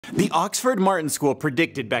The Oxford Martin School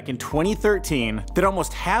predicted back in 2013 that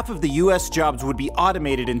almost half of the US jobs would be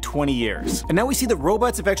automated in 20 years. And now we see that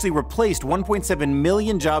robots have actually replaced 1.7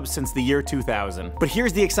 million jobs since the year 2000. But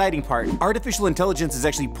here's the exciting part. Artificial intelligence is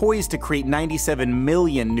actually poised to create 97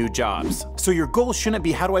 million new jobs. So your goal shouldn't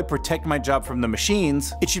be how do I protect my job from the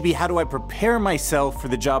machines, it should be how do I prepare myself for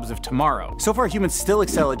the jobs of tomorrow. So far humans still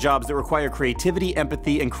excel at jobs that require creativity,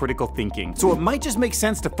 empathy, and critical thinking. So it might just make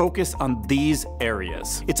sense to focus on these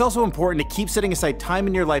areas. It's also important to keep setting aside time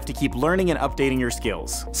in your life to keep learning and updating your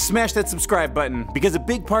skills. Smash that subscribe button, because a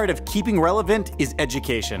big part of keeping relevant is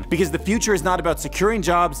education. Because the future is not about securing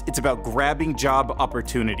jobs, it's about grabbing job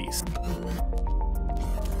opportunities.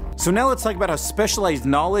 So now let's talk about how specialized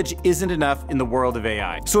knowledge isn't enough in the world of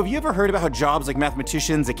AI. So have you ever heard about how jobs like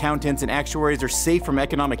mathematicians, accountants, and actuaries are safe from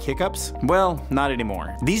economic hiccups? Well, not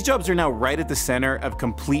anymore. These jobs are now right at the center of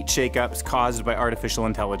complete shakeups caused by artificial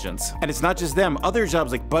intelligence. And it's not just them, other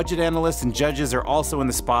jobs like budget analysts and judges are also in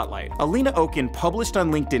the spotlight. Alina Oken published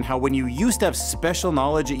on LinkedIn how when you used to have special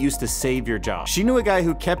knowledge, it used to save your job. She knew a guy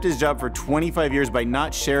who kept his job for 25 years by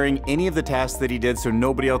not sharing any of the tasks that he did so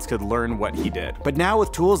nobody else could learn what he did. But now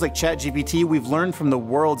with tools like ChatGPT, we've learned from the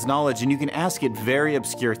world's knowledge and you can ask it very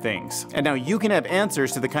obscure things. And now you can have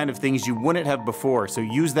answers to the kind of things you wouldn't have before, so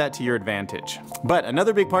use that to your advantage. But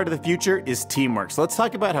another big part of the future is teamwork. So let's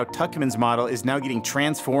talk about how Tuckman's model is now getting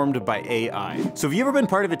transformed by AI. So have you ever been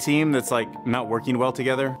part of a team that's like not working well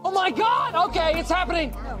together? Oh my God! Okay, it's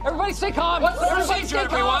happening. Everybody stay calm. What's the procedure,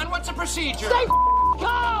 everyone? What's the procedure? Stay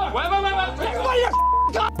calm! Wait. Everybody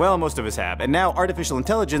Well, most of us have, and now artificial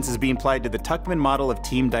intelligence is being applied to the Tuckman model of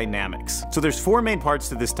team dynamics. So there's four main parts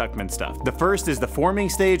to this Tuckman stuff. The first is the forming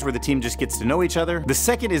stage, where the team just gets to know each other. The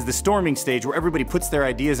second is the storming stage, where everybody puts their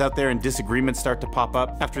ideas out there and disagreements start to pop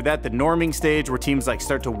up. After that, the norming stage, where teams like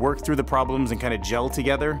start to work through the problems and kind of gel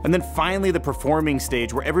together. And then finally the performing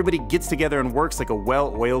stage, where everybody gets together and works like a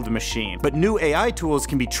well-oiled machine. But new AI tools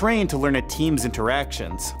can be trained to learn a team's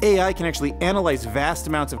interactions. AI can actually analyze vast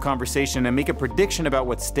amounts of conversation and make a prediction about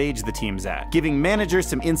what stage the team's at, giving managers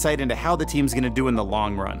some insight into how the team's gonna do in the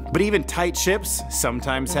long run. But even tight ships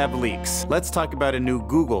sometimes have leaks. Let's talk about a new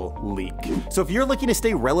Google leak. So if you're looking to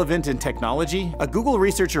stay relevant in technology, a Google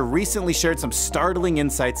researcher recently shared some startling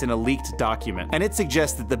insights in a leaked document, and it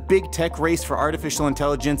suggests that the big tech race for artificial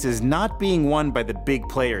intelligence is not being won by the big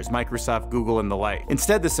players, Microsoft, Google, and the like.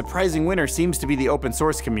 Instead, the surprising winner seems to be the open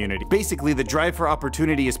source community. Basically, the drive for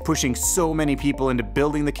opportunity is pushing so many people into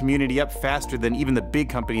building the community up faster than even the big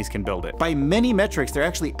companies can build it. By many metrics, they're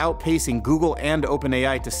actually outpacing Google and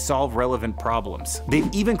OpenAI to solve relevant problems. They've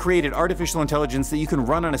even created artificial intelligence that you can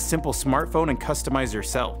run on a simple smartphone and customize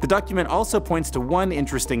yourself. The document also points to one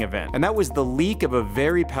interesting event, and that was the leak of a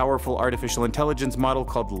very powerful artificial intelligence model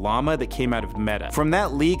called Llama that came out of Meta. From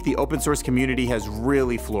that leak, the open source community has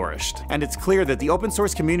really flourished. And it's clear that the open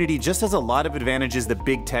source community just has a lot of advantages that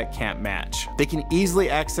big tech can't match. They can easily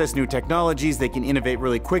access new technologies, they can innovate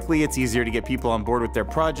really quickly, it's easier to get people on board with their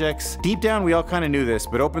projects. Deep down, we all kind of knew this,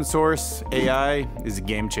 but open source AI is a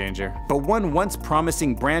game changer. But one once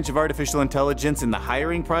promising branch of artificial intelligence in the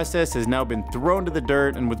hiring process has now been thrown to the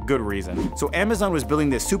dirt, and with good reason. So Amazon was building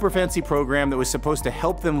this super fancy program that was supposed to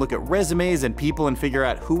help them look at resumes and people and figure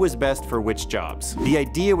out who was best for which jobs. The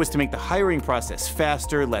idea was to make the hiring process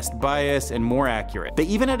faster, less biased, and more accurate. They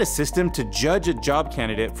even had a system to judge a job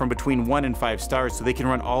candidate from between 1 and 5 stars so they can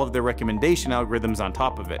run all of their recommendation algorithms on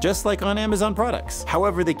top of it, just like on Amazon products.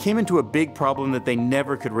 However, they came into a big problem that they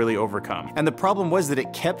never could really overcome. And the problem was that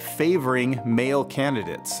it kept favoring male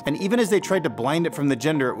candidates. And even as they tried to blind it from the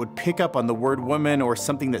gender, it would pick up on the word woman or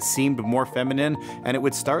something that seemed more feminine, and it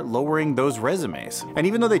would start lowering those resumes. And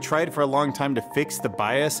even though they tried for a long time to fix the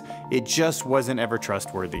bias, it just wasn't ever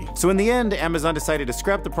trustworthy. So in the end, Amazon decided to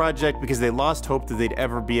scrap the project because they lost hope that they'd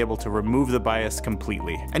ever be able to remove the bias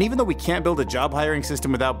completely. And even though we can't build a job hiring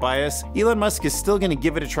system without bias, Elon Musk is still gonna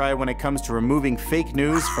give it a try when it comes to removing fake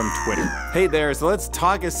news from Twitter. Hey there, so let's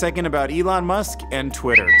talk a second about Elon Musk and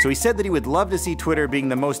Twitter. So he said that he would love to see Twitter being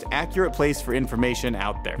the most accurate place for information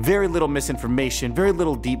out there. Very little misinformation, very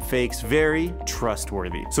little deep fakes, very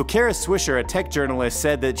trustworthy. So Kara Swisher, a tech journalist,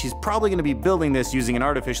 said that she's probably going to be building this using an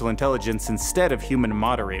artificial intelligence instead of human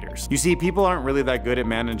moderators. You see, people aren't really that good at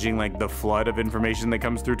managing like the flood of information that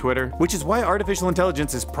comes through Twitter, which is why artificial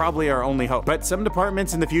intelligence is probably our only hope. But some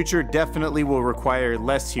departments in the future definitely will require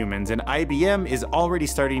less humans, and IBM is already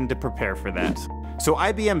starting to prepare for that. So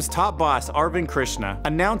IBM's top boss, Arvind Krishna,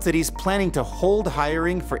 announced that he's planning to hold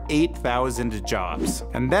hiring for 8,000 jobs.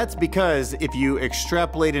 And that's because if you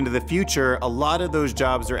extrapolate into the future, a lot of those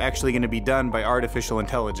jobs are actually going to be done by artificial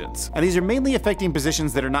intelligence. And these are mainly affecting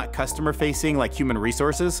positions that are not customer facing like human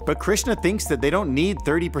resources, but Krishna thinks that they don't need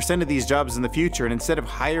 30% of these jobs in the future, and instead of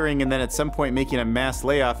hiring and then at some point making a mass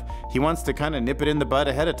layoff, he wants to kind of nip it in the bud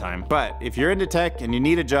ahead of time. But if you're into tech and you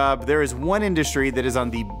need a job, there is one industry that is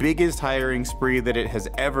on the biggest hiring spree that it has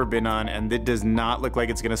ever been on, and it does not look like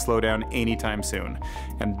it's going to slow down anytime soon.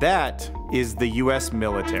 And that is the US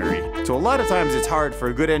military. So a lot of times it's hard for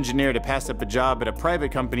a good engineer to pass up a job at a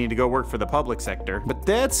private company to go work for the public sector, but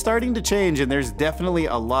that's starting to change, and there's definitely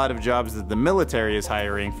a lot of jobs that the military is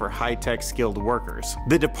hiring for high-tech skilled workers.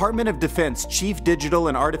 The Department of Defense Chief Digital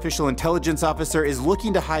and Artificial Intelligence Officer is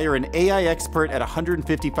looking to hire an AI expert at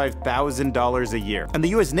 $155,000 a year. And the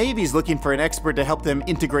US Navy is looking for an expert to help them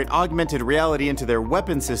integrate augmented reality into their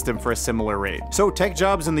weapon system for a similar rate. So tech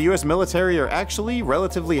jobs in the US military are actually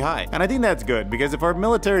relatively high. And I think that's good, because if our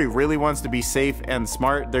military really wants to be safe and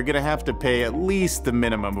smart, they're gonna have to pay at least the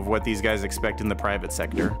minimum of what these guys expect in the private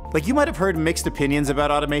sector. Like, you might have heard mixed opinions about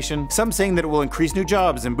automation, some saying that it will increase new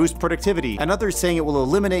jobs and boost productivity, and others saying it will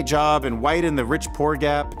eliminate job and widen the rich-poor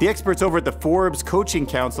gap. The experts over at the Forbes Coaching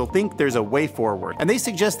Council think there's a way forward, and they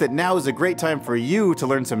suggest that now is a great time for you to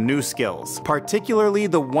learn some new skills, particularly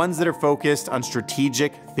the ones that are focused on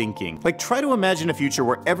strategic thinking. Like, try to imagine a future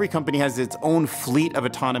where every company has its own fleet of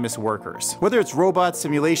autonomous workers. Whether it's robots,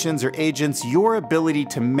 simulations, or agents, your ability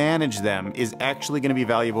to manage them is actually going to be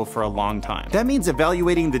valuable for a long time. That means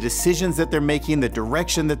evaluating the decisions that they're making, the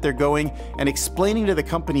direction that they're going, and explaining to the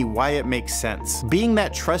company why it makes sense. Being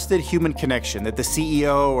that trusted human connection that the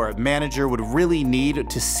CEO or manager would really need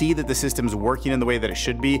to see that the system's working in the way that it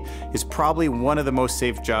should be is probably one of the most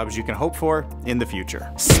safe jobs you can hope for in the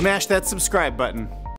future. Smash that subscribe button.